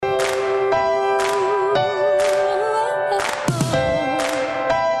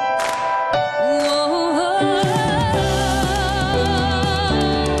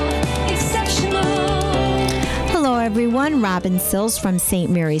Robin Sills from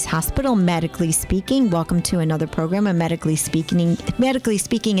St. Mary's Hospital, Medically Speaking. Welcome to another program of Medically Speaking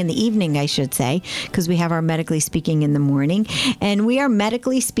in the evening, I should say, because we have our Medically Speaking in the morning. And we are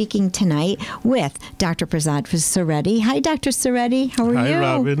Medically Speaking tonight with Dr. Prasad Sereddy. Hi, Dr. Sereddy. How are you? Hi,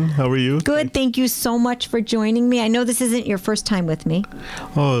 Robin. How are you? Good. Thank you so much for joining me. I know this isn't your first time with me.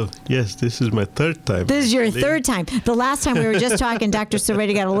 Oh, yes. This is my third time. This is your third time. The last time we were just talking, Dr.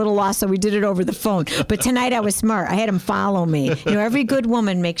 Sereddy got a little lost, so we did it over the phone. But tonight I was smart. I had him follow me. You know, every good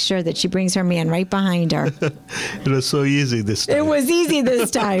woman makes sure that she brings her man right behind her. It was so easy this time. It was easy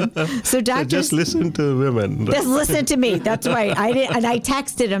this time. So, Doctor, just listen to women. Just listen to me. That's right. I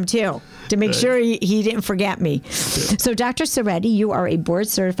texted him too to make sure he didn't forget me. So, Dr. Sereddy, you are a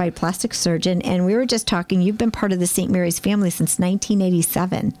board-certified plastic surgeon, and we were just talking. You've been part of the St. Mary's family since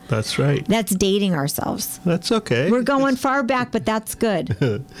 1987. That's right. That's dating ourselves. That's okay. We're going far back, but that's good.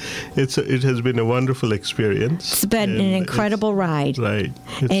 It has been a wonderful experience. It's been an incredible ride. Right.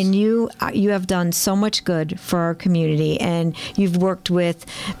 And you have done so much good for our community, and you've worked with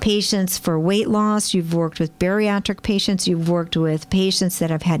patients for weight loss. You've worked with bariatric patients. You've worked with patients that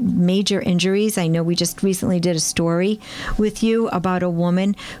have had major injuries. I know we just recently did a story with you about a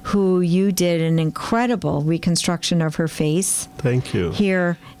woman who you did an incredible reconstruction of her face. Thank you.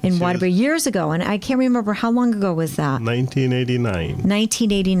 Here in Waterbury years ago, and I can't remember how long ago was that. 1989.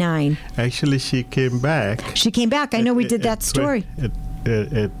 1989. Actually, she came back. She came back. I know we did that story. At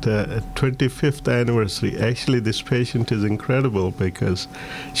 25th anniversary. Actually, this patient is incredible because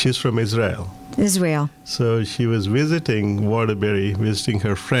she's from Israel. So she was visiting Waterbury, visiting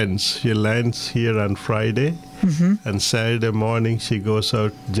her friends. She lands here on Friday, and Saturday morning she goes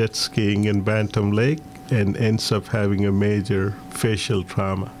out jet skiing in Bantam Lake and ends up having a major facial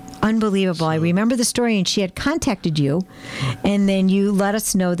trauma. Unbelievable. I remember the story, and she had contacted you, and then you let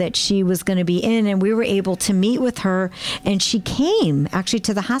us know that she was going to be in, and we were able to meet with her, and she came actually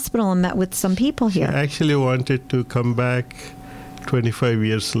to the hospital and met with some people here. She actually wanted to come back 25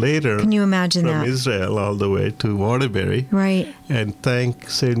 years later. Can you imagine from that? Israel all the way to Waterbury. Right. And thank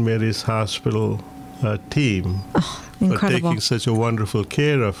St. Mary's Hospital team for taking such a wonderful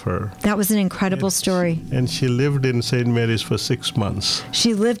care of her. That was an incredible story. And she lived in St. Mary's for 6 months.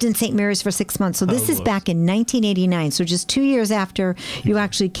 She lived in St. Mary's for 6 months. So this is back in 1989. So just 2 years after you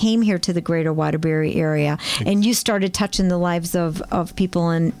actually came here to the greater Waterbury area, and you started touching the lives of people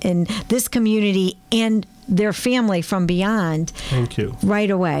in this community and their family from beyond. Thank you. Right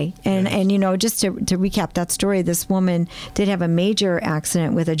away. And you know, just to recap that story, this woman did have a major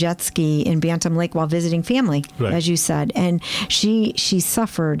accident with a jet ski in Bantam Lake while visiting family, as you said. And she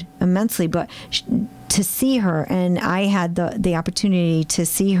suffered immensely, but to see her, and I had the opportunity to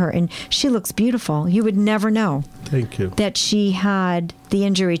see her, and she looks beautiful. You would never know. Thank you. That she had the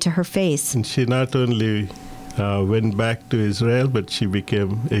injury to her face. And she not only went back to Israel, but she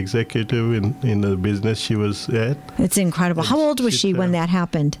became executive in the business she was at. It's incredible. How old was she when that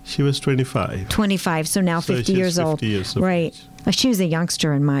happened? She was 25. 25, so now 50 years old. 50 years of right. age. She was a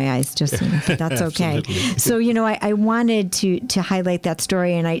youngster in my eyes, just but that's okay. So, you know, I wanted to highlight that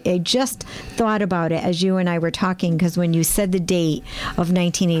story, and I just thought about it as you and I were talking, because when you said the date of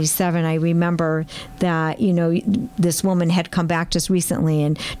 1987, I remember that, you know, this woman had come back just recently.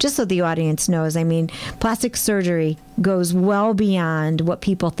 And just so the audience knows, I mean, plastic surgery goes well beyond what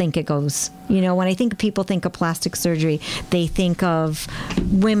people think it goes. You know, when people think of plastic surgery, they think of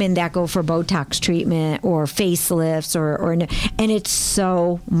women that go for Botox treatment or facelifts and it's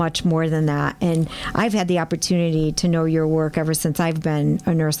so much more than that. And I've had the opportunity to know your work ever since I've been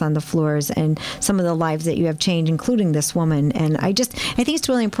a nurse on the floors, and some of the lives that you have changed, including this woman. And I think it's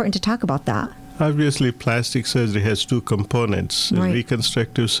really important to talk about that. Obviously, plastic surgery has two components. Right.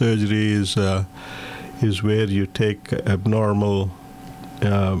 Reconstructive surgery is where you take abnormal,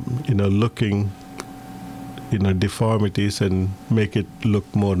 looking, deformities and make it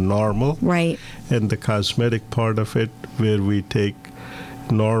look more normal. Right. And the cosmetic part of it, where we take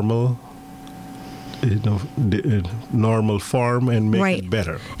normal, normal form and make it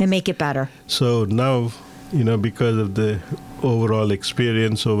better. And make it better. So now, because of the overall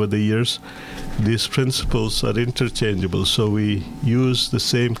experience over the years, these principles are interchangeable. So we use the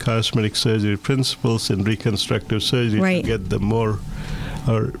same cosmetic surgery principles in reconstructive surgery to get the more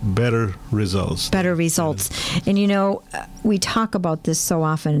or better results. Better results. And we talk about this so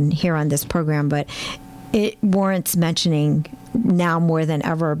often here on this program, but it warrants mentioning now more than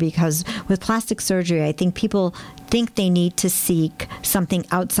ever, because with plastic surgery, I think people think they need to seek something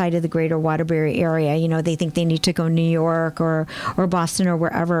outside of the greater Waterbury area. They think they need to go New York or Boston or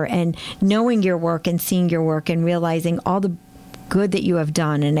wherever. And knowing your work and seeing your work and realizing all the good that you have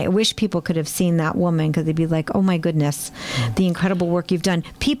done. And I wish people could have seen that woman, because they'd be like, oh my goodness, the incredible work you've done.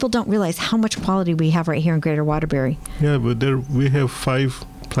 People don't realize how much quality we have right here in Greater Waterbury. Yeah, but we have 5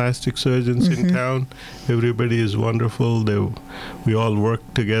 plastic surgeons in town. Everybody is wonderful. We all work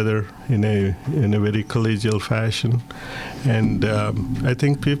together in a very collegial fashion, and I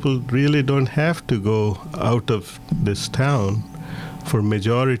think people really don't have to go out of this town for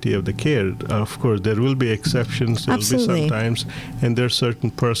majority of the care. Of course, there will be exceptions. There will be sometimes, and there are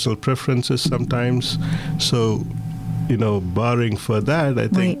certain personal preferences sometimes. So, barring for that, I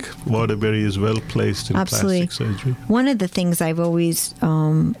think Waterbury is well placed in plastic surgery. One of the things I've always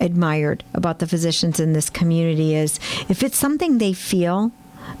admired about the physicians in this community is if it's something they feel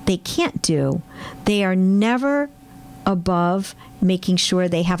they can't do, they are never above making sure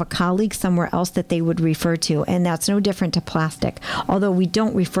they have a colleague somewhere else that they would refer to. And that's no different to plastic, although we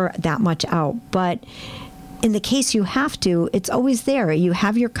don't refer that much out. But in the case you have to, it's always there. You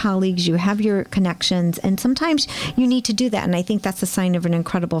have your colleagues, you have your connections, and sometimes you need to do that. And I think that's a sign of an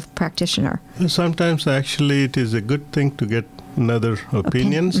incredible practitioner. Sometimes, actually, it is a good thing to get another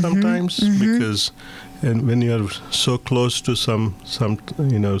opinion sometimes, because when you're so close to some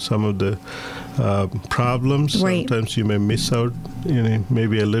of the problems, sometimes you may miss out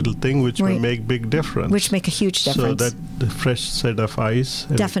maybe a little thing which may make big difference. Which make a huge difference. So that the fresh set of eyes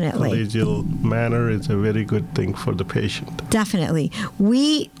in a collegial manner is a very good thing for the patient. Definitely.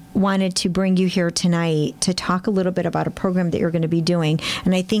 We wanted to bring you here tonight to talk a little bit about a program that you're going to be doing.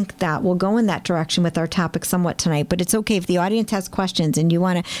 And I think that we'll go in that direction with our topic somewhat tonight. But it's okay if the audience has questions and you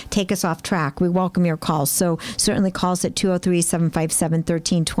want to take us off track. We welcome your calls. So certainly call us at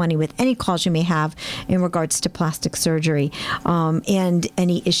 203-757-1320 with any calls you may have in regards to plastic surgery and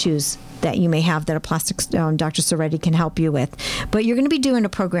any issues that you may have that a plastic Dr. Soretti can help you with. But you're going to be doing a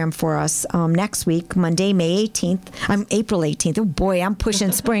program for us next week, Monday, April 18th. Oh boy, I'm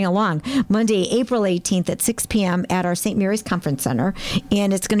pushing spring along. Monday, April 18th at 6 p.m. at our St. Mary's Conference Center.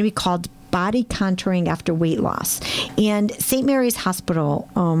 And it's going to be called Body Contouring After Weight Loss. And St. Mary's Hospital,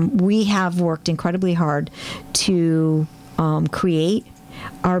 we have worked incredibly hard to create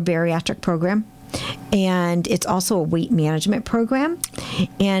our bariatric program. And it's also a weight management program.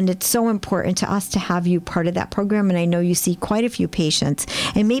 And it's so important to us to have you part of that program. And I know you see quite a few patients.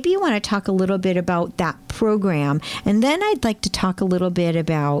 And maybe you want to talk a little bit about that program. And then I'd like to talk a little bit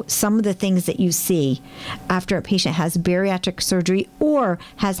about some of the things that you see after a patient has bariatric surgery or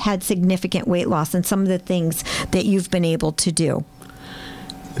has had significant weight loss and some of the things that you've been able to do.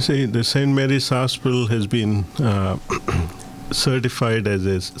 See, the St. Mary's Hospital has been certified as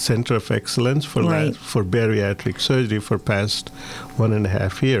a center of excellence for bariatric surgery for past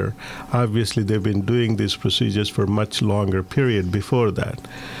 1.5 years. Obviously, they've been doing these procedures for much longer period before that.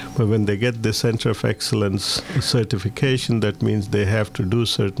 But when they get the center of excellence certification, that means they have to do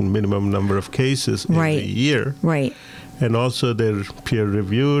certain minimum number of cases every year. Right. And also they're peer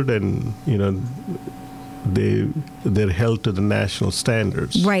reviewed, and they're held to the national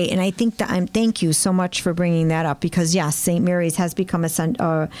standards. Right, and I think that thank you so much for bringing that up, because yes, St. Mary's has become a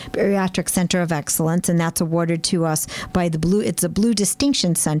bariatric center of excellence, and that's awarded to us by it's a Blue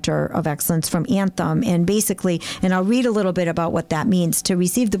Distinction Center of Excellence from Anthem. And basically, and I'll read a little bit about what that means. To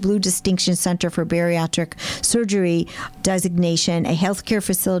receive the Blue Distinction Center for Bariatric Surgery designation, a healthcare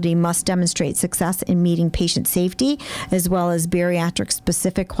facility must demonstrate success in meeting patient safety, as well as bariatric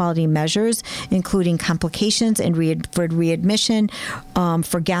specific quality measures, including complications and for readmission,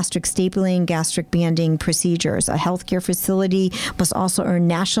 for gastric stapling, gastric banding procedures. A healthcare facility must also earn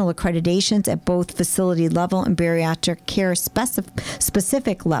national accreditations at both facility level and bariatric care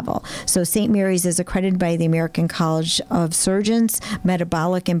specific level. So St. Mary's is accredited by the American College of Surgeons,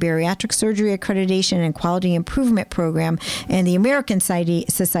 Metabolic and Bariatric Surgery Accreditation and Quality Improvement Program, and the American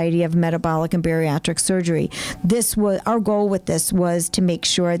Society of Metabolic and Bariatric Surgery. Our goal with this was to make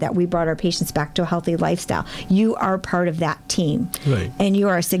sure that we brought our patients back to a healthy lifestyle. You are part of that team, and you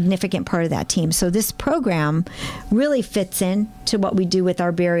are a significant part of that team. So this program really fits in to what we do with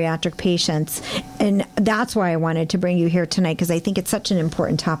our bariatric patients, and that's why I wanted to bring you here tonight, because I think it's such an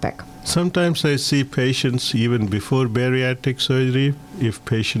important topic. Sometimes I see patients even before bariatric surgery, if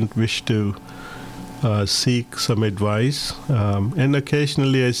patient wish to seek some advice, and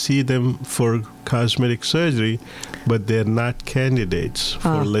occasionally I see them for cosmetic surgery, but they're not candidates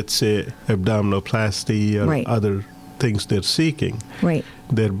for, let's say, abdominoplasty or other things they're seeking. Right.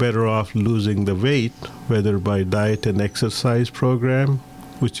 They're better off losing the weight, whether by diet and exercise program,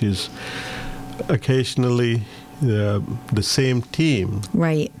 which is occasionally the same team.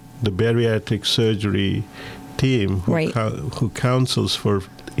 Right. The bariatric surgery team who counsels for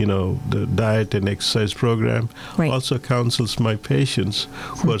the diet and exercise program, also counsels my patients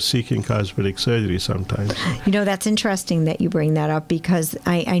who are seeking cosmetic surgery sometimes. That's interesting that you bring that up, because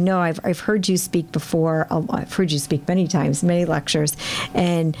I know I've heard you speak before. I've heard you speak many times, many lectures.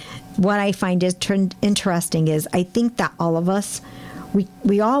 And what I find is interesting is I think that all of us,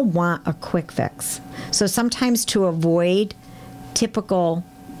 we all want a quick fix. So sometimes to avoid typical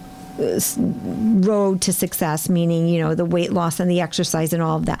road to success, meaning, the weight loss and the exercise and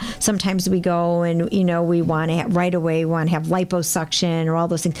all of that. Sometimes we go and, we want to right away, we want to have liposuction or all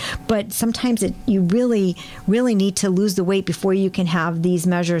those things. But sometimes you really, really need to lose the weight before you can have these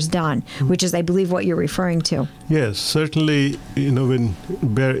measures done, which is, I believe, what you're referring to. Yes, certainly, when,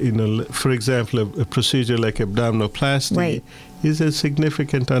 for example, a procedure like abdominoplasty is a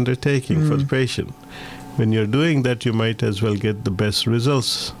significant undertaking for the patient. When you're doing that, you might as well get the best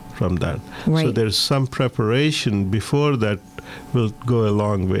results from that. So there's some preparation before that will go a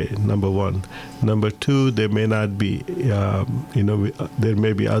long way, number one. Number two, there may not be, there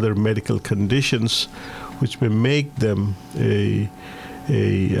may be other medical conditions which may make them a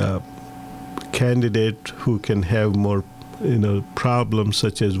candidate who can have more problems,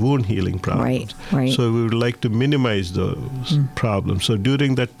 such as wound healing problems. So we would like to minimize those problems. So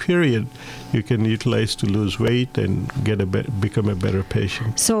during that period, you can utilize to lose weight and become a better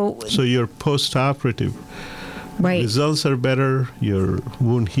patient. So your post-operative results are better. Your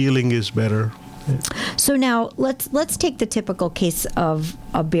wound healing is better. So now let's take the typical case of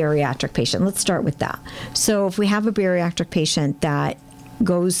a bariatric patient. Let's start with that. So if we have a bariatric patient that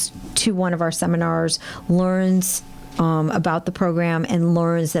goes to one of our seminars, learns about the program and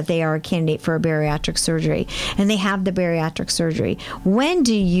learns that they are a candidate for a bariatric surgery, and they have the bariatric surgery, when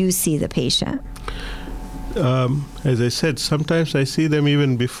do you see the patient? As I said, sometimes I see them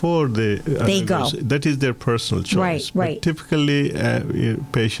even before they go. That is their personal choice. But typically,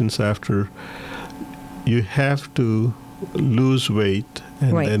 patients after, you have to lose weight,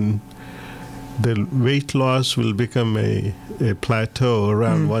 and then the weight loss will become a plateau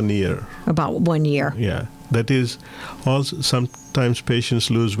around 1 year. About 1 year. Yeah. That is, also sometimes patients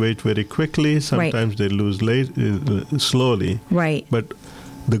lose weight very quickly. Sometimes they lose slowly. But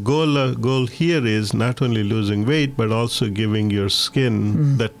the goal here is not only losing weight, but also giving your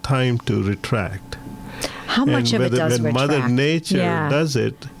skin that time to retract. How much of it does when retract? Mother Nature does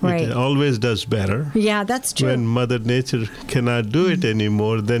it, it always does better. Yeah, that's true. When Mother Nature cannot do it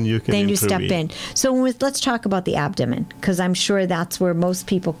anymore, then you can intervene. You step in. So let's talk about the abdomen, because I'm sure that's where most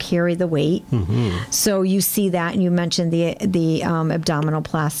people carry the weight. So you see that, and you mentioned the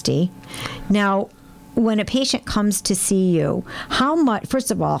abdominoplasty. Now, when a patient comes to see you, how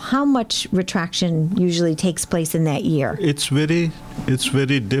much retraction usually takes place in that year? It's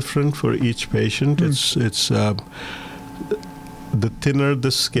very different for each patient. It's the thinner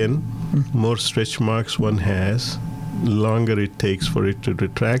the skin, more stretch marks one has, longer it takes for it to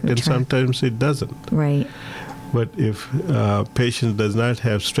retract. And sometimes it doesn't. But if patient does not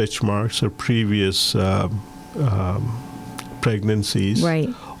have stretch marks or previous pregnancies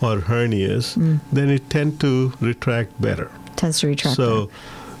or hernias, then it tends to retract better. So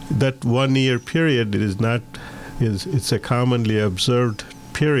that 1 year period it's a commonly observed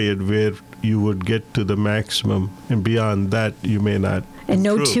period where you would get to the maximum, and beyond that you may not. And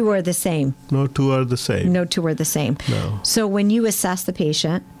no two are the same. No two are the same. No. So when you assess the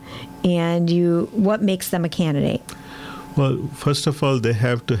patient, and what makes them a candidate? Well, first of all, they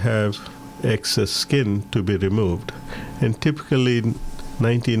have to have excess skin to be removed. And typically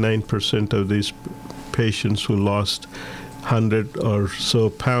 99% of these patients who lost 100 or so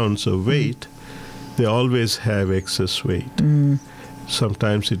pounds of weight, they always have excess weight.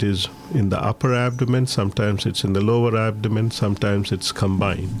 Sometimes it is in the upper abdomen, sometimes it's in the lower abdomen, sometimes it's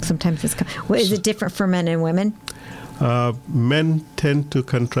combined. Is it different for men and women? Men tend to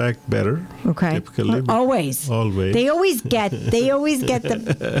contract better. Typically. Always. They always get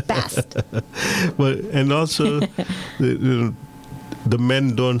the best. And also, the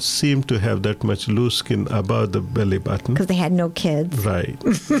men don't seem to have that much loose skin above the belly button. Because they had no kids. Right,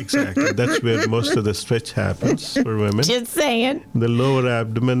 exactly. That's where most of the stretch happens for women. Just saying. The lower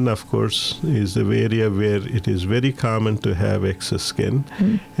abdomen, of course, is the area where it is very common to have excess skin.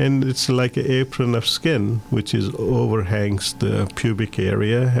 And it's like an apron of skin, which overhangs the pubic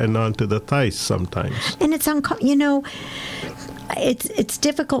area and onto the thighs sometimes. And it's it's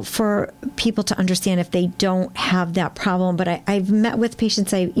difficult for people to understand if they don't have that problem. But I've met with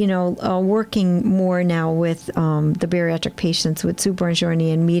patients, working more now with the bariatric patients with Super and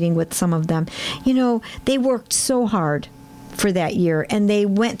Journey, and meeting with some of them. They worked so hard for that year, and they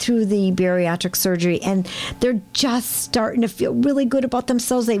went through the bariatric surgery, and they're just starting to feel really good about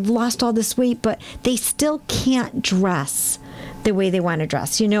themselves. They've lost all this weight, but they still can't dress the way they want to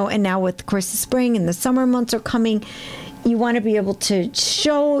dress, and now with, of course, the spring and the summer months are coming, you want to be able to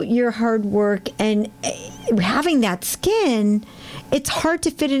show your hard work, and having that skin, it's hard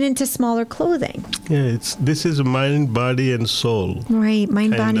to fit it into smaller clothing. Yeah, this is mind, body, and soul. Right,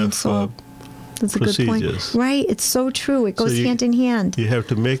 mind, body, and soul. That's a good point. Right, it's so true. It goes hand in hand. You have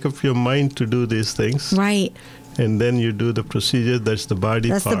to make up your mind to do these things. Right. And then you do the procedure. That's the body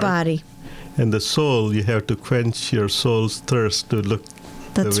part. That's the body. And the soul, you have to quench your soul's thirst to look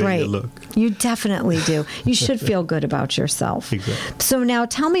That's the way right. you look. You definitely do. You should feel good about yourself. Exactly. So now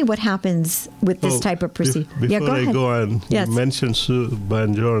tell me what happens with this type of procedure. Before I go on, you mentioned Sue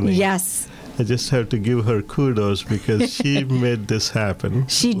Banjorni. Yes. I just have to give her kudos because she made this happen.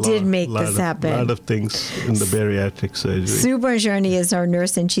 She did make this happen. A lot of things in the bariatric surgery. Sue Banjorni is our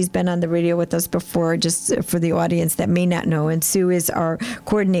nurse, and she's been on the radio with us before, just for the audience that may not know. And Sue is our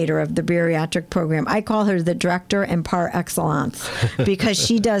coordinator of the bariatric program. I call her the director and par excellence because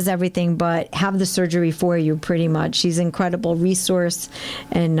she does everything but have the surgery for you, pretty much. She's an incredible resource,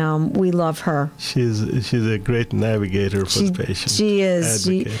 and we love her. She's a great navigator for the patient. She is.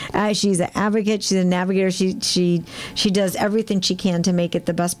 She's an advocate. She's a navigator. She does everything she can to make it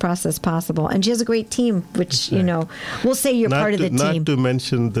the best process possible, and she has a great team. Which we'll say you're part of the team. Not to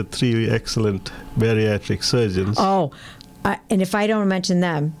mention the 3 excellent bariatric surgeons. Oh. And if I don't mention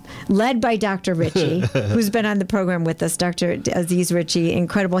them, led by Dr. Ritchie, who's been on the program with us, Dr. Aziz Ritchie,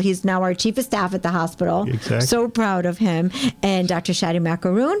 incredible. He's now our chief of staff at the hospital. Exactly. So proud of him. And Dr. Shadi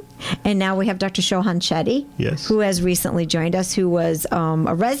Makaroon. And now we have Dr. Shohan Shetty, yes, who has recently joined us, who was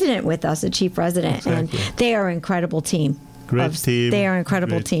a resident with us, a chief resident. Exactly. And they are an incredible team. Great team. They are an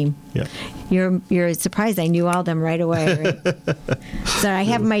incredible team. Yeah. You're surprised I knew all of them right away. Right? So I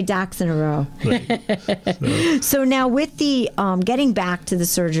have my ducks in a row. Right. So now with the getting back to the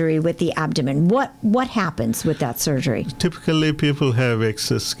surgery with the abdomen, what happens with that surgery? Typically, people have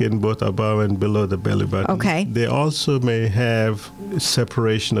excess skin both above and below the belly button. Okay. They also may have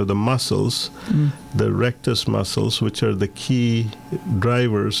separation of the muscles, the rectus muscles, which are the key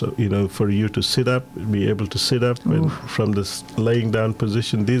drivers, for you to sit up, be able to sit up from the laying down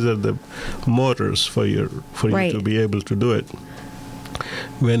position. These are the motors for you to be able to do it.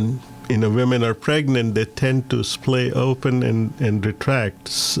 When women are pregnant, they tend to splay open and retract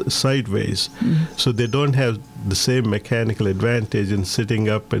sideways. So they don't have the same mechanical advantage in sitting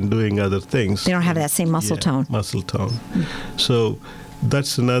up and doing other things. They don't have that same muscle tone. So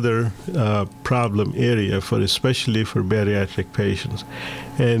that's another problem area especially for bariatric patients.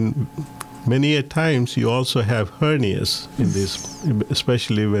 And many a times you also have hernias in this,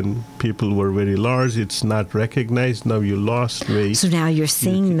 especially when people were very large. It's not recognized. Now you lost weight. So now you're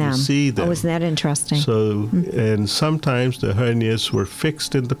seeing them. You see them. Oh, isn't that interesting? So, and sometimes the hernias were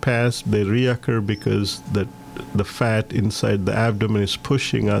fixed in the past. They reoccur because the fat inside the abdomen is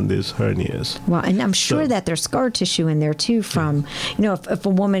pushing on these hernias. Well, and I'm sure that there's scar tissue in there too from, if a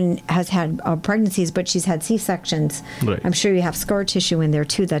woman has had pregnancies but she's had C-sections, right, I'm sure you have scar tissue in there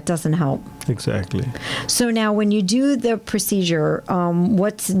too. That doesn't help. Exactly. So now when you do the procedure,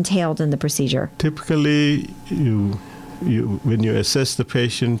 what's entailed in the procedure? Typically, when you assess the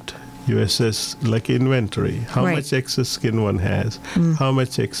patient, you assess like inventory, how much excess skin one has, how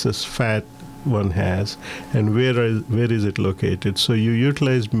much excess fat one has, and where is it located. So you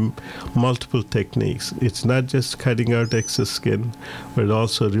utilize multiple techniques. It's not just cutting out excess skin, but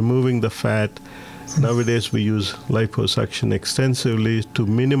also removing the fat. Nowadays we use liposuction extensively to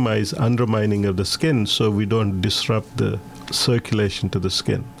minimize undermining of the skin so we don't disrupt the circulation to the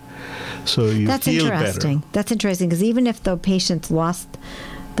skin. So you feel better. That's interesting because even if the patient's lost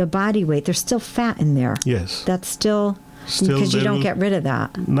the body weight, there's still fat in there. Yes. That's still because you don't get rid of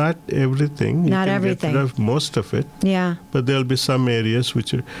that. Not everything. Not everything. Get rid of most of it. Yeah. But there'll be some areas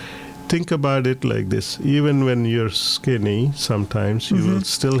which are... Think about it like this. Even when you're skinny, sometimes you will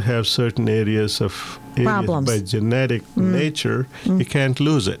still have certain areas problems. By genetic nature, you can't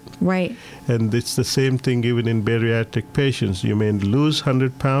lose it. Right. And it's the same thing even in bariatric patients. You may lose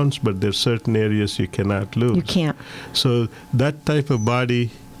 100 pounds, but there's certain areas you cannot lose. You can't. So that type of body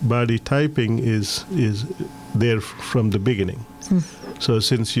typing is there from the beginning. So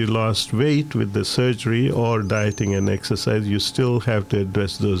since you lost weight with the surgery or dieting and exercise, you still have to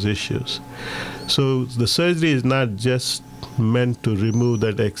address those issues. So the surgery is not just meant to remove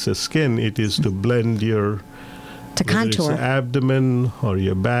that excess skin. It is to blend your contour. It's the abdomen or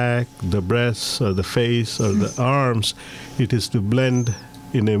your back, the breasts or the face or the arms. It is to blend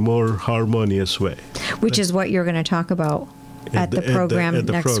in a more harmonious way. Which is what you're going to talk about at the program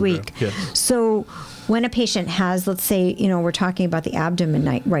next week. Yes. So when a patient has, let's say, we're talking about the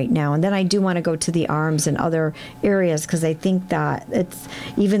abdomen right now, and then I do want to go to the arms and other areas, because I think that it's,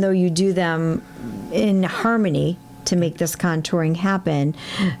 even though you do them in harmony to make this contouring happen,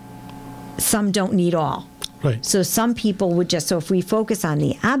 some don't need all. Right. So some people would so if we focus on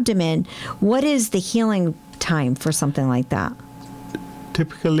the abdomen, what is the healing time for something like that?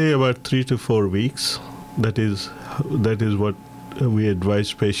 Typically about 3 to 4 weeks. That is what we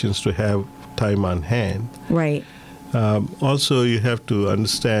advise patients to have time on hand. Right. Also, you have to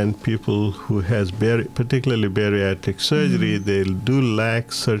understand people who has particularly bariatric surgery, they do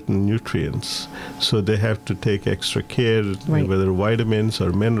lack certain nutrients. So they have to take extra care, whether vitamins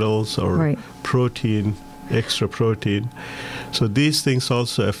or minerals or protein, extra protein. So these things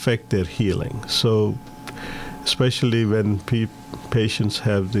also affect their healing. So especially when patients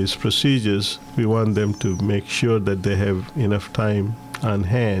have these procedures, we want them to make sure that they have enough time on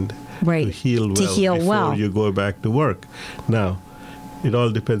hand to heal before you go back to work. Now, it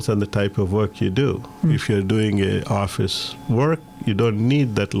all depends on the type of work you do. If you're doing office work, you don't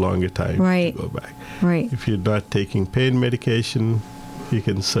need that longer time to go back. Right. If you're not taking pain medication, you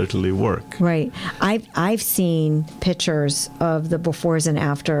can certainly work. Right. I've seen pictures of the befores and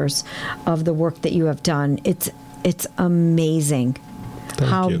afters of the work that you have done. It's amazing.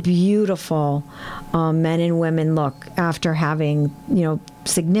 How beautiful men and women look after having,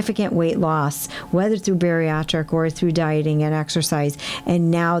 significant weight loss, whether through bariatric or through dieting and exercise,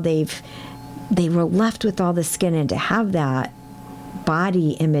 and now they were left with all the skin, and to have that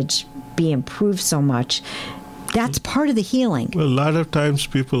body image be improved so much, that's part of the healing. Well, a lot of times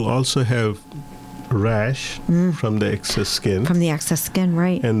people also have rash from the excess skin. From the excess skin,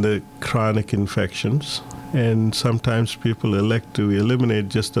 right. And the chronic infections. And sometimes people elect to eliminate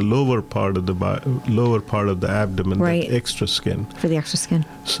just the lower part of the abdomen, the extra skin. For the extra skin.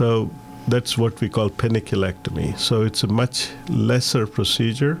 So that's what we call peniculectomy. So it's a much lesser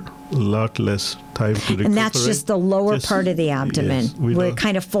procedure, a lot less time to recuperate. And that's just the lower part of the abdomen, where it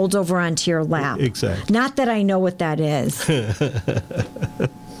kind of folds over onto your lap. Exactly. Not that I know what that is.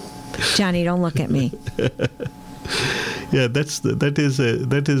 Johnny, don't look at me. Yeah, that is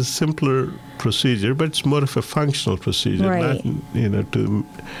a simpler procedure, but it's more of a functional procedure, not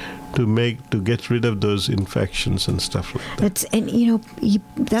to get rid of those infections and stuff like that.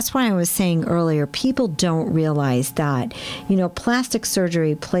 That's why I was saying earlier, people don't realize that plastic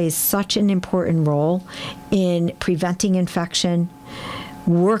surgery plays such an important role in preventing infection,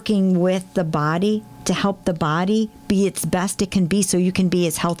 working with the body to help the body be its best it can be, so you can be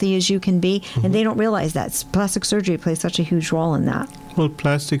as healthy as you can be. And they don't realize that plastic surgery plays such a huge role in that. Well,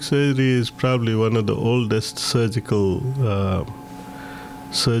 plastic surgery is probably one of the oldest surgical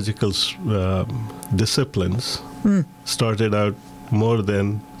disciplines. Started out more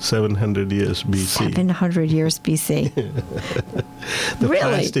than 700 years BC. 700 years BC. The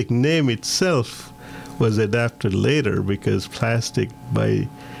plastic name itself was adapted later because plastic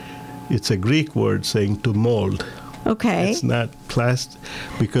it's a Greek word saying to mold. Okay. It's not plastic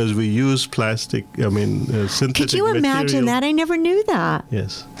because we use plastic, synthetic material. Could you imagine that? I never knew that.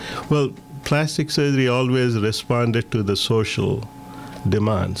 Yes. Well, plastic surgery always responded to the social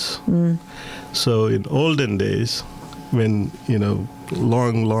demands. So in olden days, when,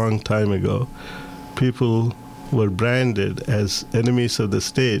 long time ago, people were branded as enemies of the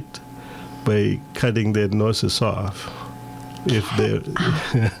state by cutting their noses off. If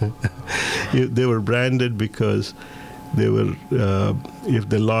they were branded because they were, if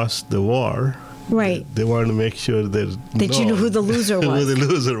they lost the war, they wanted to make sure that you knew who the loser was. Who the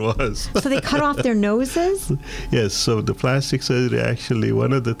loser was. So they cut off their noses? Yes. So the plastic surgery, actually,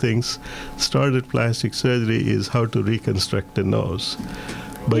 one of the things started plastic surgery is how to reconstruct the nose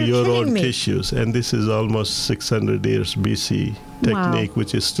by your own tissues. And this is almost 600 years BC technique,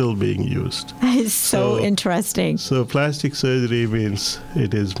 which is still being used. That is so interesting. So plastic surgery means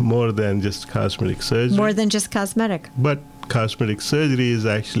it is more than just cosmetic surgery. More than just cosmetic. But cosmetic surgery is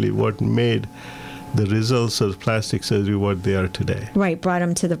actually what made the results of plastic surgery what they are today. Right, brought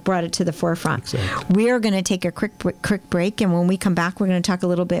it to the forefront. Exactly. We are going to take a quick break, and when we come back, we're going to talk a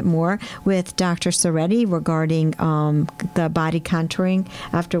little bit more with Dr. Seretti regarding the body contouring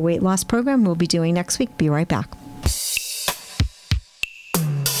after weight loss program we'll be doing next week. Be right back.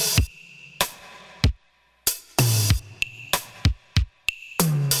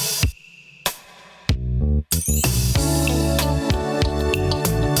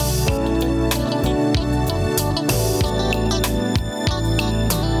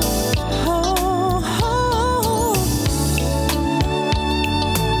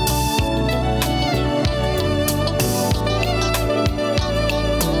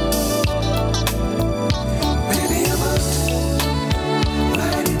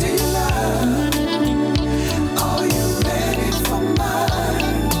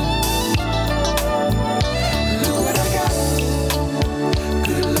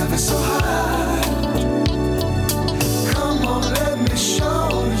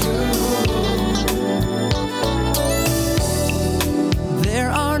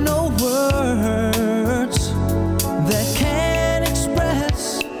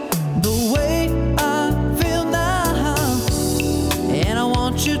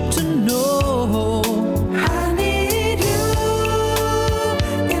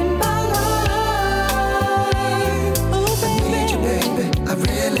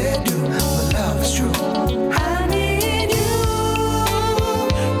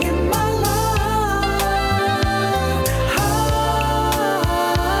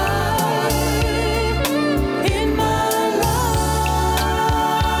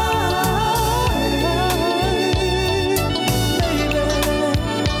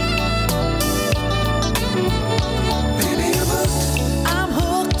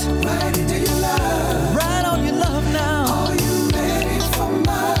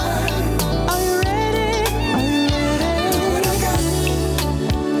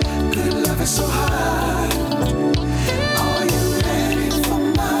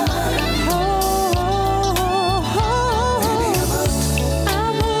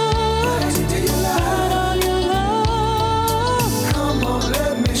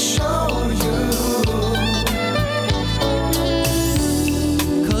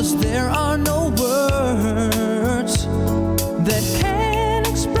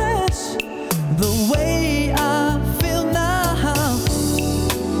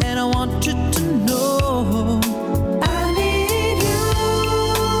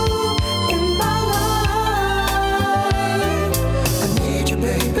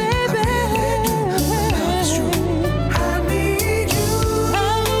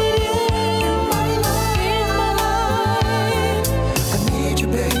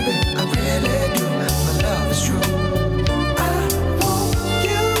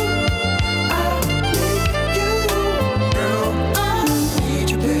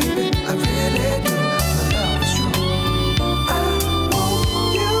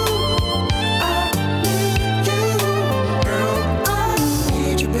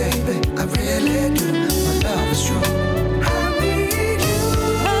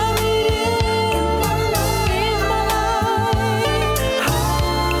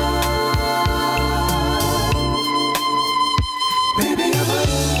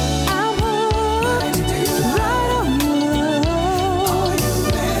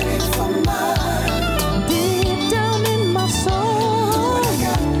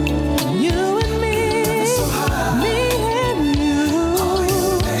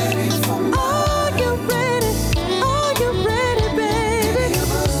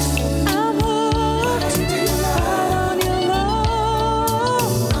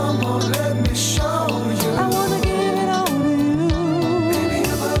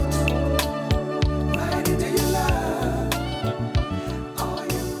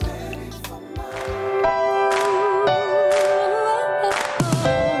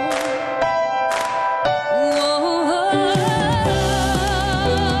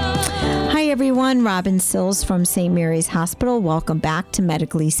 Robin Sills from St. Mary's Hospital. Welcome back to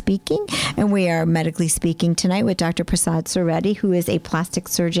Medically Speaking. And we are medically speaking tonight with Dr. Prasad Soretti, who is a plastic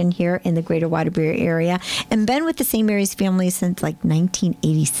surgeon here in the greater Waterbury area and been with the St. Mary's family since like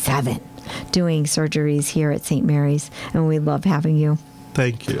 1987, doing surgeries here at St. Mary's. And we love having you.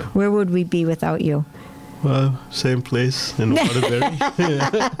 Thank you. Where would we be without you? Well, same place in Waterbury.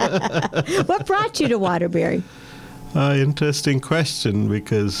 What brought you to Waterbury? Interesting question,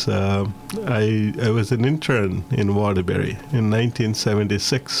 because I was an intern in Waterbury in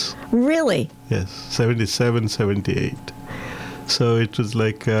 1976. Really? Yes, 77, 78. So it was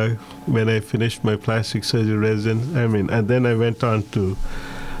like when I finished my plastic surgery residency, and then I went on to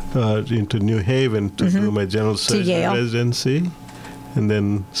into New Haven to do my general surgery residency, and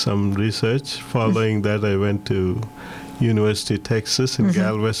then some research. Following that, I went to University of Texas in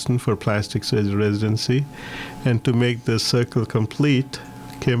Galveston for plastic surgery residency, and to make the circle complete,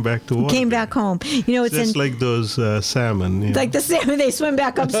 came back to Waterbury. Came back home. You know, it's just like those salmon. Like the salmon, they swim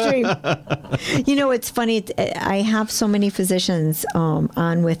back upstream. You know, it's funny. I have so many physicians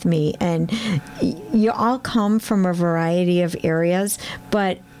on with me, and you all come from a variety of areas,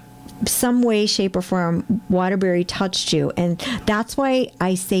 but some way, shape, or form, Waterbury touched you. And that's why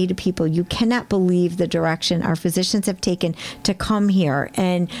I say to people, you cannot believe the direction our physicians have taken to come here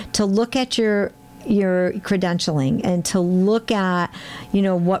and to look at your credentialing and to look at,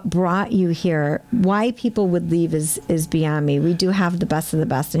 what brought you here. Why people would leave is beyond me. We do have the best of the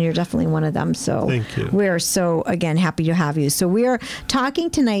best, and you're definitely one of them. So thank you. We're so, again, happy to have you. So we're talking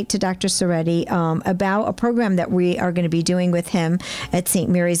tonight to Dr. Soretti about a program that we are going to be doing with him at St.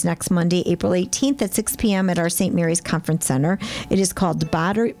 Mary's next Monday, April 18th at 6 p.m. at our St. Mary's Conference Center. It is called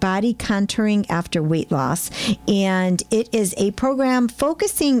Body Contouring After Weight Loss, and it is a program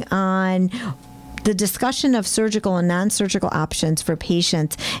focusing on the discussion of surgical and non-surgical options for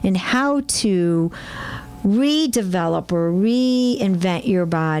patients and how to redevelop or reinvent your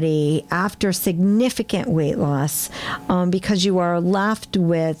body after significant weight loss, because you are left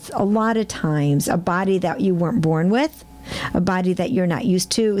with, a lot of times, a body that you weren't born with, a body that you're not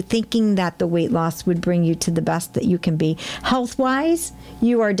used to, thinking that the weight loss would bring you to the best that you can be. Health-wise,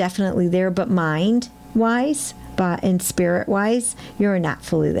 you are definitely there, but mind-wise, and spirit-wise, you're not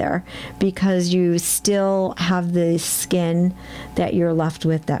fully there, because you still have the skin that you're left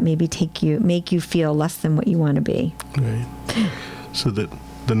with that maybe make you feel less than what you want to be. Right. So the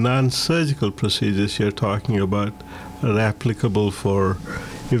non-surgical procedures you're talking about are applicable for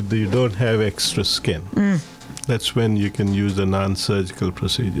if you don't have extra skin. That's when you can use the non-surgical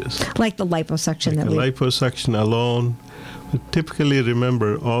procedures. Like the liposuction. Liposuction alone. Typically,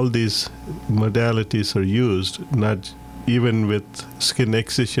 remember, all these modalities are used, not even with skin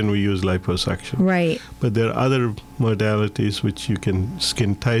excision, we use liposuction. Right. But there are other modalities which you can,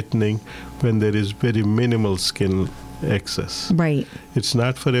 skin tightening, when there is very minimal skin excess. Right. It's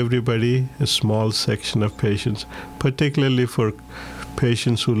not for everybody, a small section of patients, particularly for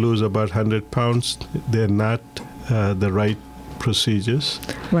patients who lose about 100 pounds, they're not the right procedures.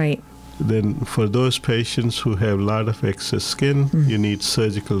 Right. Then for those patients who have a lot of excess skin, you need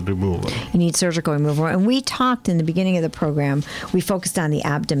surgical removal. You need surgical removal. And we talked in the beginning of the program, we focused on the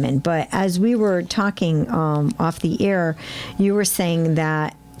abdomen. But as we were talking off the air, you were saying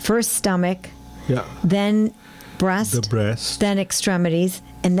that first stomach, then breast, then extremities,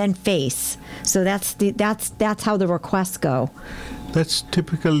 and then face. So that's how the requests go. That's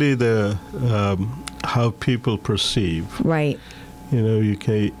typically the how people perceive. Right. You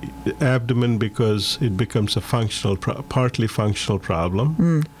can abdomen, because it becomes a partly functional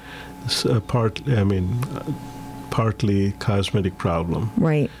problem, partly cosmetic problem.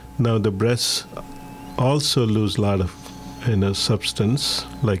 Right. Now the breasts also lose a lot of substance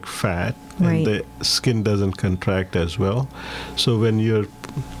like fat, right. and the skin doesn't contract as well. So when you're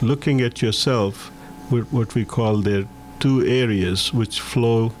looking at yourself, what we call the two areas which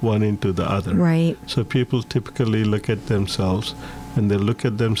flow one into the other. Right. So people typically look at themselves. When they look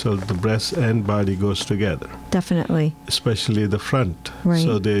at themselves, the breast and body goes together. Definitely. Especially the front. Right.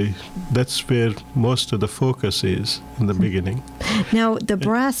 So that's where most of the focus is in the beginning. Now, the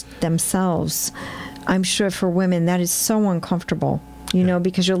breasts themselves, I'm sure for women, that is so uncomfortable,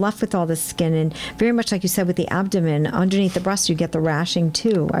 because you're left with all the skin. And very much like you said with the abdomen, underneath the breast, you get the rashing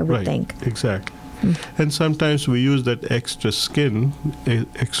too, I would think. Exactly. And sometimes we use that extra skin.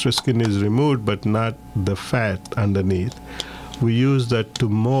 Extra skin is removed, but not the fat underneath. We use that to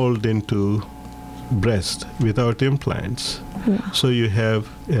mold into breast without implants. Yeah. So you have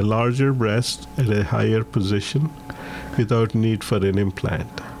a larger breast at a higher position without need for an implant.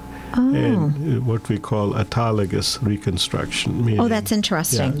 Oh. And what we call autologous reconstruction. Meaning, that's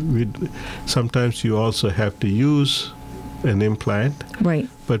interesting. Sometimes you also have to use an implant. Right.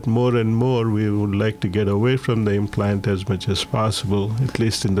 But more and more, we would like to get away from the implant as much as possible, at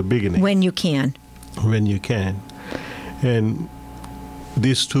least in the beginning. When you can. When you can. And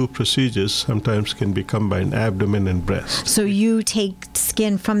these two procedures sometimes can be combined, abdomen and breast. So you take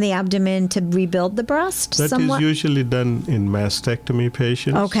skin from the abdomen to rebuild the breast? That somewhat? is usually done in mastectomy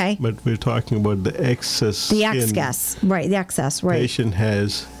patients. Okay. But we're talking about the excess the excess, right, the excess, right. patient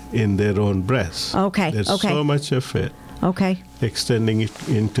has in their own breast. Okay, There's okay. so much of it. Okay. Extending it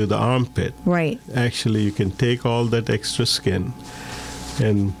into the armpit. Right. Actually, you can take all that extra skin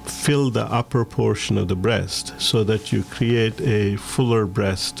and fill the upper portion of the breast so that you create a fuller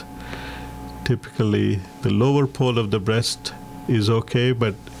breast. Typically, the lower pole of the breast is okay,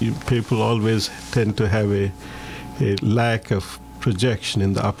 but people always tend to have a lack of projection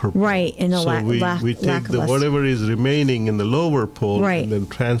in the upper pole. Right, in the we take whatever is remaining in the lower pole right. and then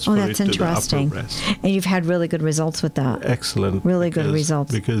transfer it to the upper breast. And you've had really good results with that. Excellent. Really good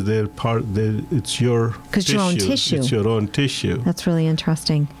results. Because it's your tissue. Your own tissue. It's your own tissue. That's really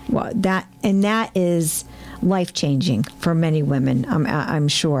interesting. Well, that is life-changing for many women, I'm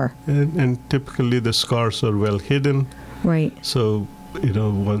sure. And typically the scars are well hidden. Right. So,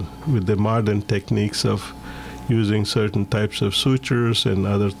 with the modern techniques of using certain types of sutures and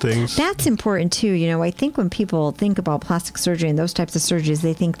other things. That's important too. I think when people think about plastic surgery and those types of surgeries,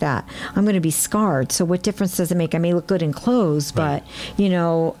 they think that I'm going to be scarred. So what difference does it make? I may look good in clothes, right.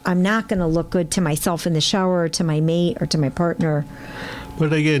 but, I'm not going to look good to myself in the shower or to my mate or to my partner.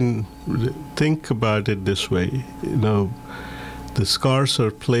 But again, think about it this way. The scars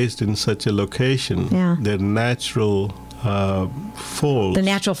are placed in such a location. Yeah. They're natural folds. The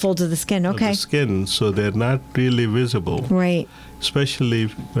natural folds of the skin, okay. Of the skin, so they're not really visible. Right. Especially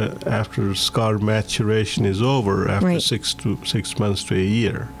after scar maturation is over, after right. 6 months to a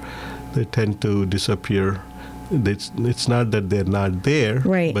year. They tend to disappear. It's not that they're not there,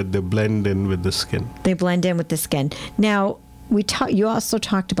 right. but they blend in with the skin. They blend in with the skin. Now, you also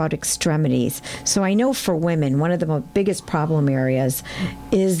talked about extremities. So I know for women, one of the biggest problem areas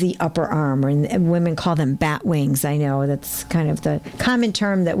is the upper arm, and women call them bat wings. I know that's kind of the common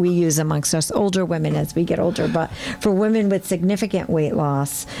term that we use amongst us older women as we get older. But for women with significant weight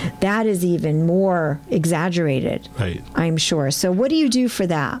loss, that is even more exaggerated, right. I'm sure. So what do you do for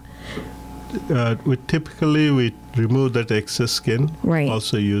that? We typically remove that excess skin. Right.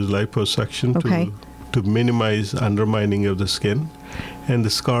 Also use liposuction okay. to minimize undermining of the skin. And the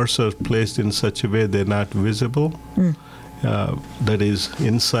scars are placed in such a way they're not visible. That is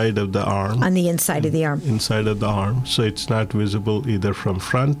inside of the arm. On the inside of the arm. Inside of the arm. So it's not visible either from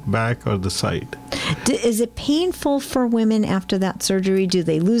front, back, or the side. Is it painful for women after that surgery? Do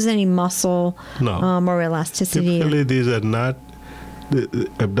they lose any muscle or elasticity? Typically, these are not. The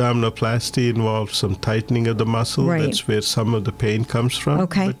abdominoplasty involves some tightening of the muscle. Right. That's where some of the pain comes from.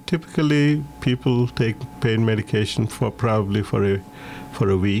 Okay. But typically, people take pain medication probably for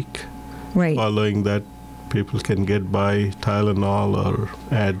a week. Right. Following that, people can get by Tylenol or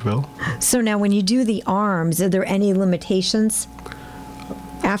Advil. So now, when you do the arms, are there any limitations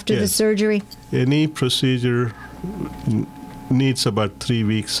after the surgery? Any procedure needs about 3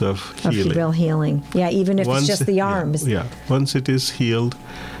 weeks of healing. Of real healing. Yeah, even if it's just the arms. Yeah. Once it is healed,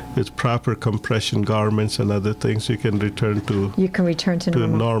 with proper compression garments and other things, you can return to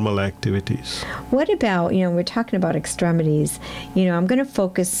normal activities. What about, we're talking about extremities. I'm going to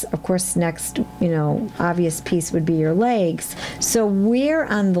focus, of course, next, obvious piece would be your legs. So where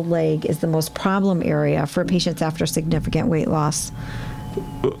on the leg is the most problem area for patients after significant weight loss?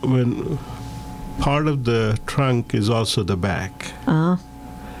 When part of the trunk is also the back. Uh-huh.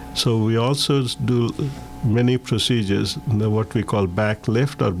 So we also do many procedures, what we call back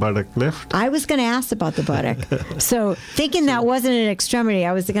lift or buttock lift. I was going to ask about the buttock. So thinking that wasn't an extremity,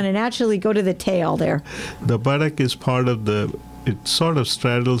 I was going to naturally go to the tail there. The buttock is part of it sort of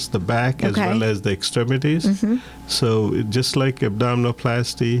straddles the back as well as the extremities. Mm-hmm. So just like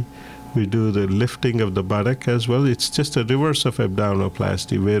abdominoplasty, we do the lifting of the buttock as well. It's just a reverse of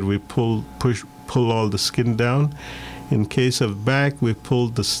abdominoplasty where we pull all the skin down. In case of back, we pull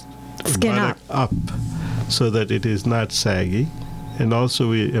the skin up so that it is not saggy. And also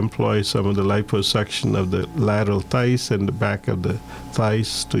we employ some of the liposuction of the lateral thighs and the back of the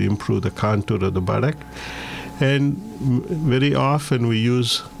thighs to improve the contour of the buttock. And very often we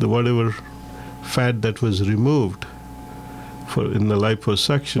use whatever fat that was removed in the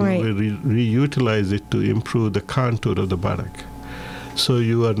liposuction, we reutilize it to improve the contour of the buttock. So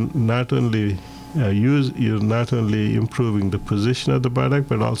you are not only you're not only improving the position of the buttock,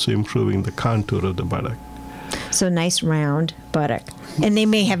 but also improving the contour of the buttock. So nice round buttock. And they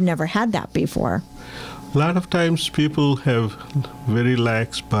may have never had that before. A lot of times people have very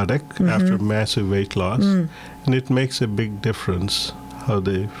lax buttock after massive weight loss, and it makes a big difference how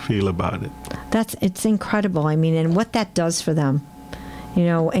they feel about it. It's incredible. I mean, and what that does for them,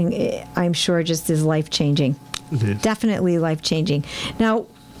 and I'm sure it just is life-changing. It is. Definitely life-changing. Now,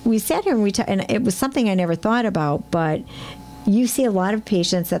 we sat here and it was something I never thought about, but you see a lot of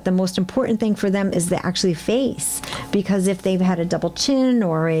patients that the most important thing for them is the actually face, because if they've had a double chin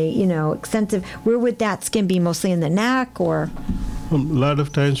or extensive, where would that skin be? Mostly in the neck, or? A lot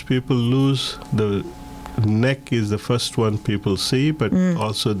of times people lose the neck is the first one people see, but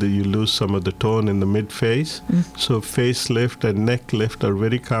also you lose some of the tone in the mid-face. So facelift and neck lift are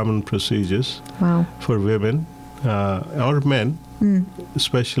very common procedures for women or men,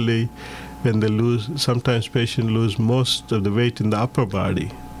 especially when they sometimes patients lose most of the weight in the upper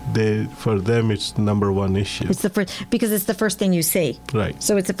body. For them, it's the number one issue. It's the first, because it's the first thing you see. Right.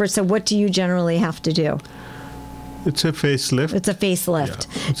 So it's the first. So what do you generally have to do? It's a facelift. It's a facelift.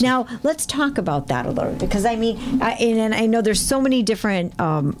 Yeah, now, let's talk about that a little, because I know there's so many different,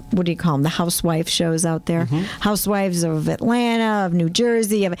 what do you call them, the housewife shows out there. Housewives of Atlanta, of New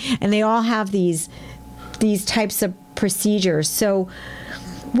Jersey, and they all have these types of procedures. So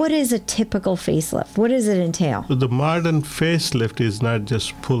what is a typical facelift? What does it entail? The modern facelift is not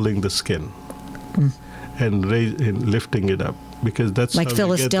just pulling the skin and lifting it up, because that's like how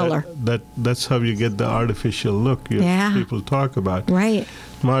Phyllis you get Diller. That's how you get the artificial look people talk about. Right.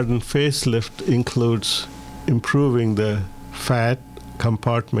 Modern facelift includes improving the fat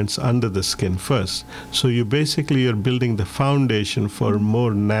compartments under the skin first. So you're building the foundation for a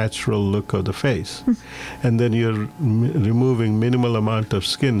more natural look of the face. And then you're removing minimal amount of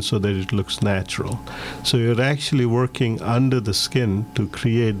skin so that it looks natural. So you're actually working under the skin to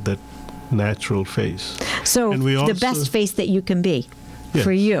create that natural face. So the best face that you can be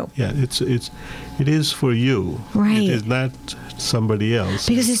for you. Yeah, it is for you. Right. It is not somebody else.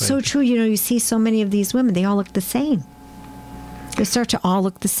 Because it's so true. You see so many of these women, they all look the same. They start to all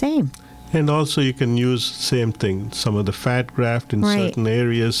look the same. And also you can use same thing, some of the fat graft in certain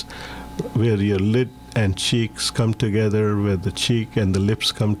areas where your lid and cheeks come together, where the cheek and the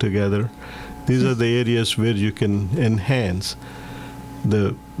lips come together. These are the areas where you can enhance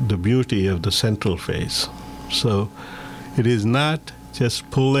the beauty of the central face. So it is not just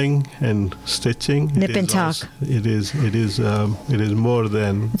pulling and stitching. Nip and tuck. It is more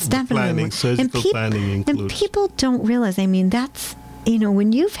than planning. Surgical planning includes. And people don't realize. I mean, that's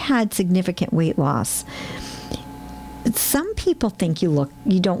when you've had significant weight loss. Some people think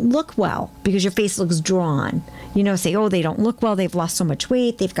you don't look well because your face looks drawn. Say, oh, they don't look well. They've lost so much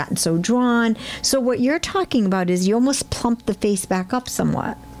weight. They've gotten so drawn. So what you're talking about is you almost plump the face back up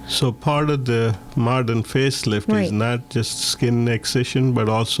somewhat. So part of the modern facelift is not just skin excision, but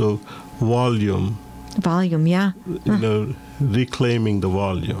also volume. Volume, yeah. Reclaiming the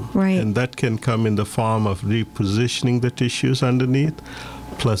volume. Right. And that can come in the form of repositioning the tissues underneath,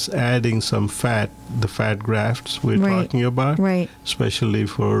 plus adding some fat, the fat grafts we're talking about, especially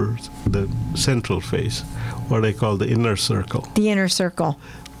for the central face, what I call the inner circle. The inner circle.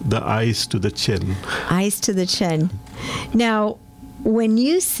 The eyes to the chin. Eyes to the chin. Now, when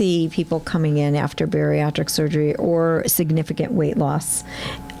you see people coming in after bariatric surgery or significant weight loss,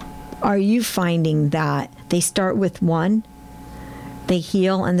 are you finding that they start with one, they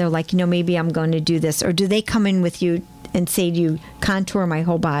heal, and they're like, maybe I'm going to do this? Or do they come in with you and say to you, contour my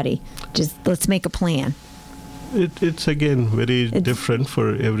whole body? Just let's make a plan. It's again very different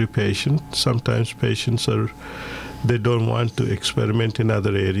for every patient. Sometimes patients they don't want to experiment in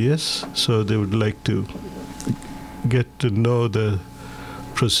other areas, so they would like to get to know the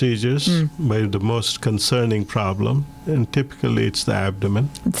procedures by the most concerning problem, and typically it's the abdomen.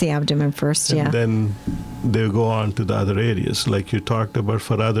 It's the abdomen first, and then they go on to the other areas. Like you talked about,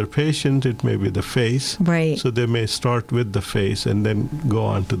 for other patients, it may be the face. Right. So they may start with the face and then go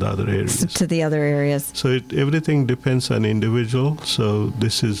on to the other areas. To the other areas. So everything depends on individual. So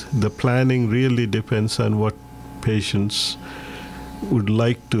the planning really depends on what patients would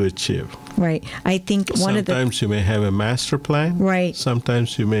like to achieve. Right. I think sometimes you may have a master plan. Right.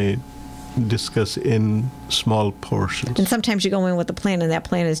 Sometimes you may discuss in small portions. And sometimes you go in with a plan and that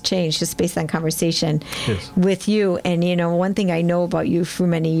plan has changed just based on conversation with you. And, one thing I know about you for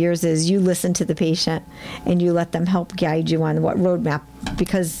many years is you listen to the patient and you let them help guide you on what roadmap,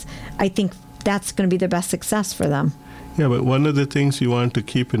 because I think that's going to be the best success for them. Yeah, but one of the things you want to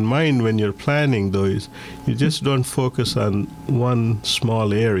keep in mind when you're planning, though, is you just don't focus on one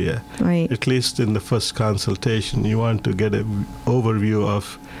small area. Right. At least in the first consultation, you want to get an overview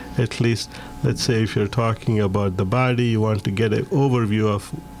of, at least, let's say if you're talking about the body, you want to get an overview of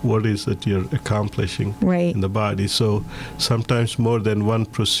what is that you're accomplishing in the body. So sometimes more than one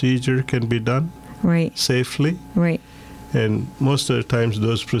procedure can be done safely. Right. And most of the times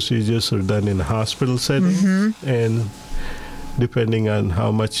those procedures are done in a hospital setting. And depending on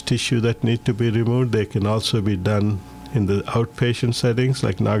how much tissue that need to be removed, they can also be done in the outpatient settings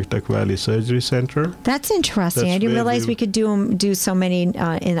like Naugatuck Valley Surgery Center. That's interesting. I didn't realize we could do so many in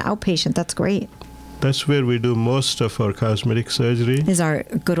outpatient. That's great. That's where we do most of our cosmetic surgery. Is our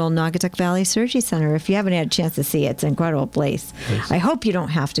good old Naugatuck Valley Surgery Center. If you haven't had a chance to see it, it's an incredible place. Yes. I hope you don't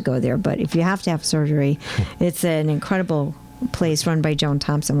have to go there, but if you have to have surgery, it's an incredible place run by Joan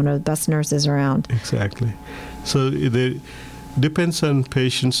Thompson, one of the best nurses around. Exactly. So it depends on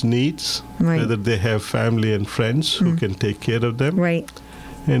patients' needs, whether they have family and friends who can take care of them. Right.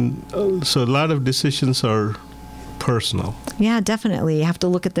 And so a lot of decisions are personal. Yeah, definitely. You have to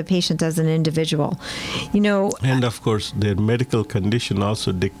look at the patient as an individual. And of course, their medical condition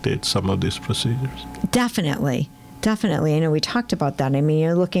also dictates some of these procedures. Definitely. I know we talked about that. I mean,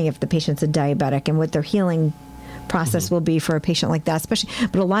 you're looking if the patient's a diabetic and what their healing process will be for a patient like that, especially.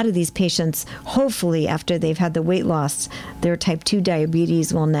 But a lot of these patients, hopefully, after they've had the weight loss, their type 2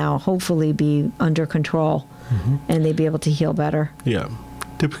 diabetes will now hopefully be under control and they'll be able to heal better. Yeah.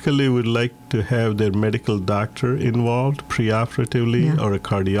 Typically, we'd like to have their medical doctor involved preoperatively or a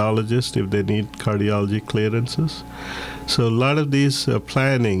cardiologist if they need cardiology clearances. So a lot of these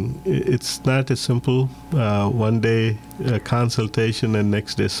planning, it's not a simple one-day consultation and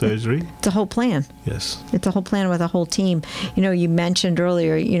next day surgery. It's a whole plan. Yes. It's a whole plan with a whole team. You mentioned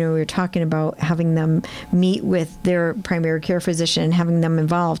earlier, we were talking about having them meet with their primary care physician, having them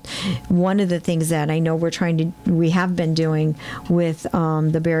involved. One of the things that I know we have been doing with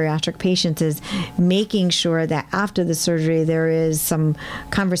the bariatric patients is making sure that after the surgery there is some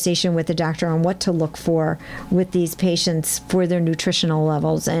conversation with the doctor on what to look for with these patients for their nutritional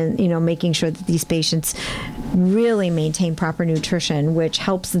levels, and making sure that these patients really maintain proper nutrition, which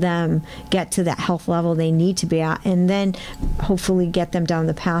helps them get to that health level they need to be at, and then hopefully get them down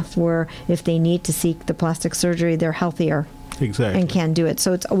the path where if they need to seek the plastic surgery, they're healthier. Exactly. And can do it.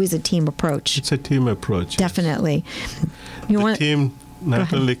 So it's always a team approach. It's a team approach. Definitely. The team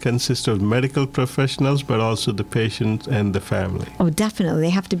not only consists of medical professionals, but also the patient and the family. Oh, definitely. They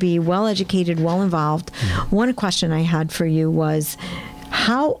have to be well educated, well involved. One question I had for you was,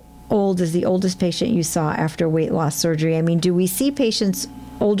 how old is the oldest patient you saw after weight loss surgery? I mean, do we see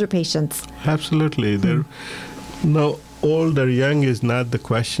older patients? Absolutely. Old or young is not the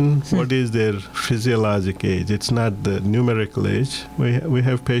question. What is their physiologic age? It's not the numerical age. We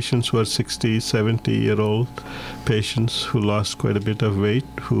have patients who are 60, 70-year-old patients who lost quite a bit of weight,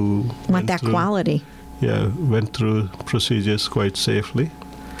 who want that quality. Yeah, went through procedures quite safely.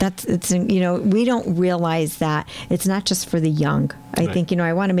 We don't realize that it's not just for the young. I think,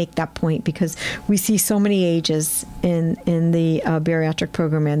 I want to make that point because we see so many ages in the bariatric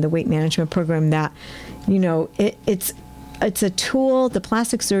program and the weight management program that, it's a tool. The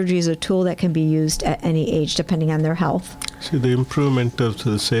plastic surgery is a tool that can be used at any age, depending on their health. See, the improvement of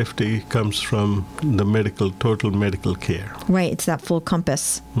the safety comes from the total medical care. Right. It's that full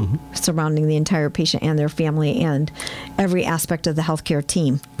compass surrounding the entire patient and their family and every aspect of the healthcare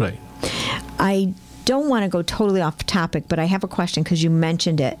team. Right. I don't want to go totally off topic, but I have a question because you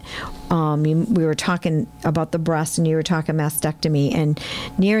mentioned it. We were talking about the breast and you were talking mastectomy, and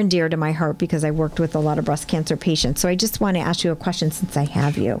near and dear to my heart because I worked with a lot of breast cancer patients. So I just want to ask you a question since I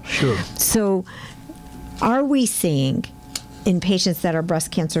have you. Sure. So are we seeing in patients that are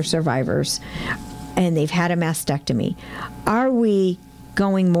breast cancer survivors and they've had a mastectomy, are we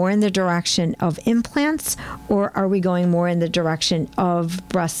going more in the direction of implants, or are we going more in the direction of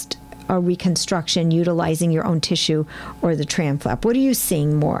breast reconstruction utilizing your own tissue or the tram flap? What are you seeing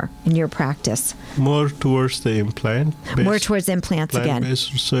more in your practice? More towards the implant. More towards implants again.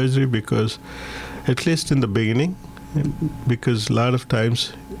 Implant-based surgery, because at least in the beginning, because a lot of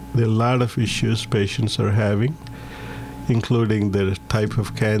times there are a lot of issues patients are having, including the type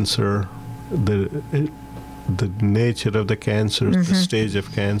of cancer, the nature of the cancer, the stage of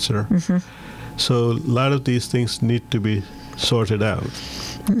cancer. So a lot of these things need to be sorted out.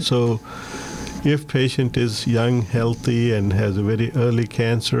 So if patient is young, healthy, and has a very early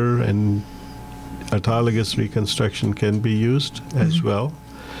cancer, and autologous reconstruction can be used as well.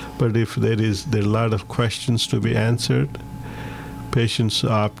 But if there are a lot of questions to be answered, patients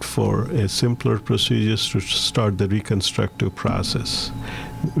opt for a simpler procedures to start the reconstructive process.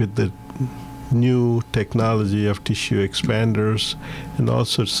 With the new technology of tissue expanders and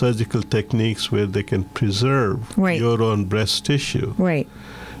also surgical techniques where they can preserve your own breast tissue,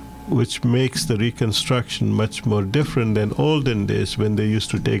 which makes the reconstruction much more different than olden days when they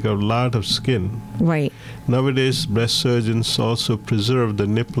used to take out a lot of skin. Nowadays, breast surgeons also preserve the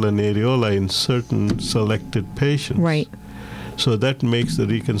nipple and areola in certain selected patients. So that makes the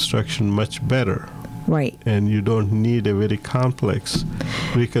reconstruction much better. And you don't need a very complex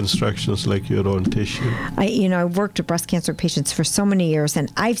reconstructions like your own tissue. I've worked with breast cancer patients for so many years,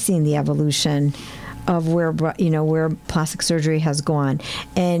 and I've seen the evolution of where plastic surgery has gone.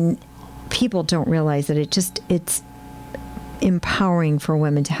 And people don't realize that it's empowering for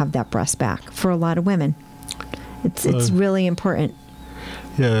women to have that breast back. For a lot of women, it's really important.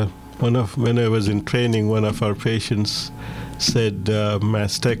 Yeah, when I was in training, one of our patients said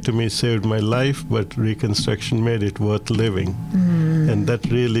mastectomy saved my life, but reconstruction made it worth living. And that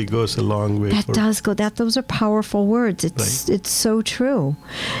really goes a long way. Those are powerful words. It's so true.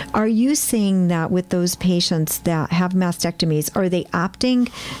 Are you seeing that with those patients that have mastectomies? Are they opting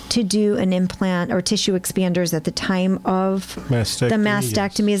to do an implant or tissue expanders at the time of the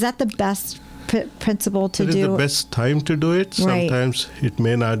mastectomy? Yes. Is that the best principle to do? It is the best time to do it. Sometimes it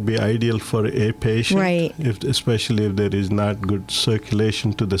may not be ideal for a patient, especially if there is not good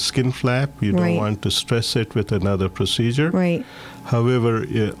circulation to the skin flap. You don't want to stress it with another procedure. However,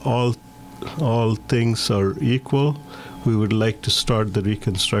 all things are equal. We would like to start the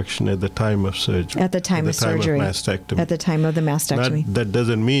reconstruction at the time of surgery. At the time of surgery. Of mastectomy. At the time of the mastectomy. That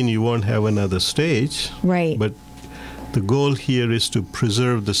doesn't mean you won't have another stage. But the goal here is to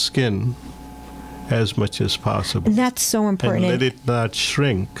preserve the skin as much as possible. And that's so important. And let it not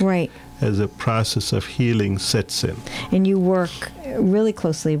shrink as a process of healing sets in. And you work really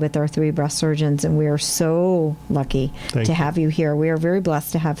closely with our 3 breast surgeons, and we are so lucky to have you here. We are very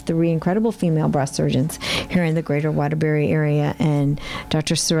blessed to have 3 incredible female breast surgeons here in the greater Waterbury area, and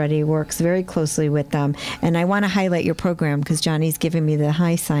Dr. Seretti works very closely with them. And I want to highlight your program because Johnny's giving me the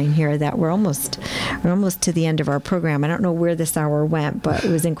high sign here that we're almost to the end of our program. I don't know where this hour went, but it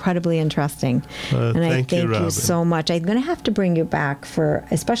was incredibly interesting. And I thank you so much. I'm going to have to bring you back for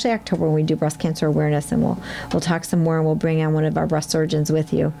especially October when we do breast cancer awareness, and we'll talk some more, and we'll bring on one of our breast surgeons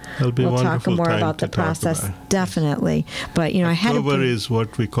with you. We'll talk more about the process. Definitely. But October is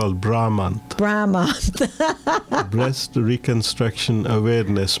what we call Bra Month. Bra Month. Breast Reconstruction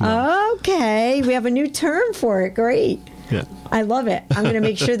Awareness Month. Okay. We have a new term for it. Great. Yeah. I love it. I'm going to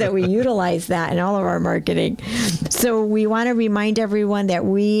make sure that we utilize that in all of our marketing. So we want to remind everyone that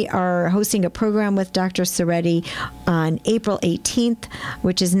we are hosting a program with Dr. Seretti on April 18th,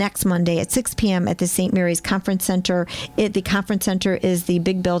 which is next Monday at 6 p.m. at the St. Mary's Conference Center. The conference center is the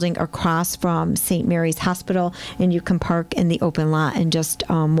big building across from St. Mary's Hospital, and you can park in the open lot and just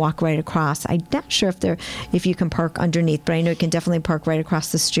walk right across. I'm not sure if you can park underneath, but I know you can definitely park right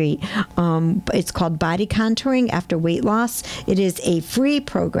across the street. It's called Body Contouring After Weight Loss. It is a free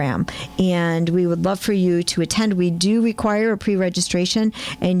program, and we would love for you to attend. We do require a pre-registration,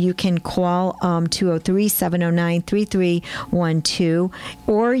 and you can call 203-709-3312,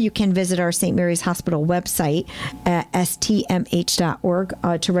 or you can visit our St. Mary's Hospital website at stmh.org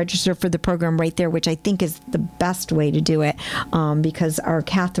to register for the program right there, which I think is the best way to do it, because our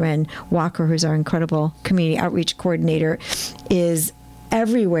Catherine Walker, who's our incredible community outreach coordinator, is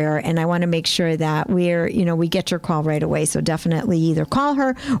everywhere, and I want to make sure that we get your call right away. So definitely either call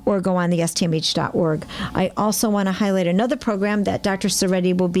her or go on the stmh.org. I also want to highlight another program that Dr.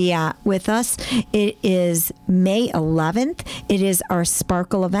 Seretti will be at with us. It is May 11th. It is our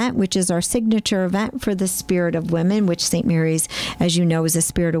Sparkle event, which is our signature event for the Spirit of Women, which St. Mary's, as you know, is a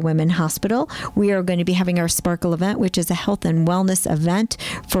Spirit of Women hospital. We are going to be having our Sparkle event, which is a health and wellness event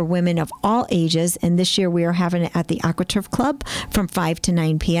for women of all ages, and this year we are having it at the AquaTurf Club from 5 to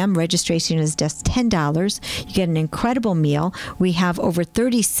 9 p.m. Registration is just $10. You get an incredible meal. We have over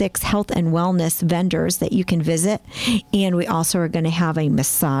 36 health and wellness vendors that you can visit. And we also are going to have a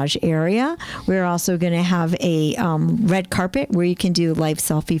massage area. We're also going to have a red carpet where you can do live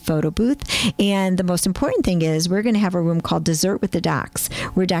selfie photo booth. And the most important thing is we're going to have a room called Dessert with the Docs,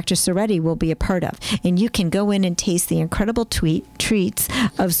 where Dr. Soretti will be a part of. And you can go in and taste the incredible treats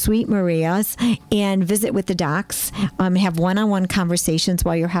of Sweet Maria's and visit with the docs, have one-on-one conversations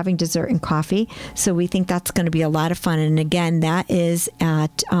while you're having dessert and coffee. So we think that's going to be a lot of fun. And again, that is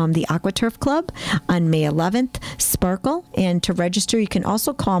at the AquaTurf Club on May 11th, Sparkle. And to register, you can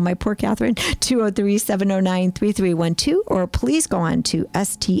also call my poor Catherine, 203-709-3312, or please go on to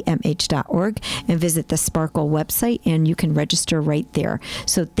stmh.org and visit the Sparkle website, and you can register right there.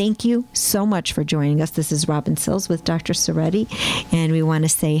 So thank you so much for joining us. This is Robin Sills with Dr. Soretti, and we want to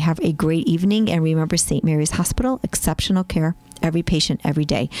say have a great evening, and remember St. Mary's Hospital, exceptional care, every patient, every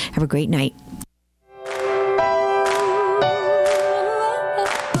day. Have a great night.